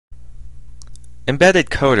Embedded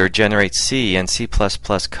Coder generates C and C++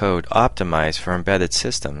 code optimized for embedded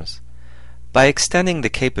systems by extending the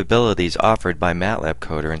capabilities offered by MATLAB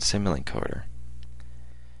Coder and Simulink Coder.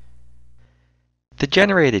 The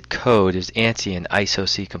generated code is ANSI and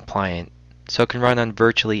ISO-C compliant, so it can run on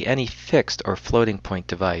virtually any fixed or floating point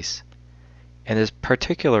device, and is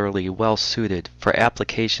particularly well suited for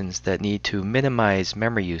applications that need to minimize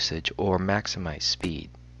memory usage or maximize speed.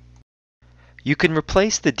 You can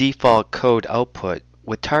replace the default code output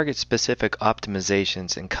with target-specific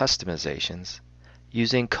optimizations and customizations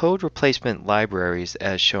using code replacement libraries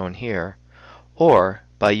as shown here, or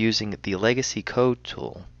by using the Legacy Code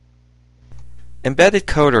tool. Embedded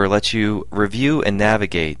Coder lets you review and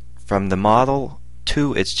navigate from the model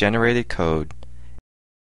to its generated code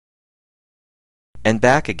and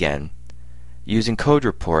back again using code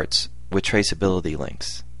reports with traceability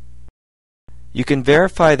links. You can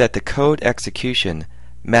verify that the code execution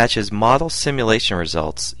matches model simulation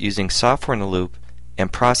results using software-in-the-loop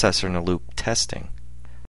and processor-in-the-loop testing.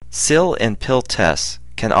 SIL and PIL tests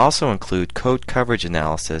can also include code coverage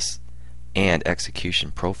analysis and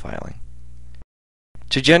execution profiling.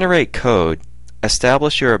 To generate code,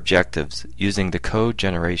 establish your objectives using the Code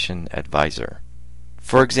Generation Advisor.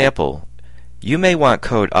 For example, you may want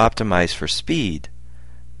code optimized for speed,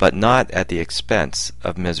 but not at the expense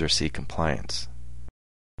of MISRA C compliance.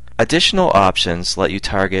 Additional options let you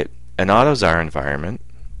target an AUTOSAR environment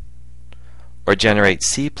or generate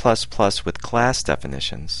C++ with class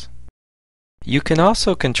definitions. You can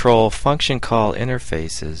also control function call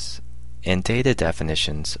interfaces and data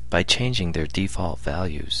definitions by changing their default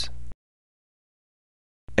values.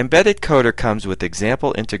 Embedded Coder comes with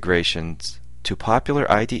example integrations to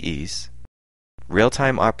popular IDEs,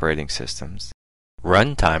 real-time operating systems,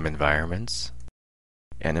 runtime environments,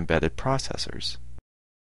 and embedded processors.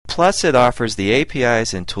 Plus, it offers the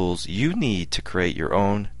APIs and tools you need to create your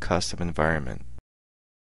own custom environment.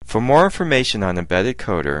 For more information on Embedded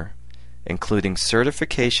Coder, including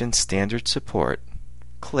certification standard support,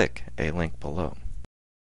 click a link below.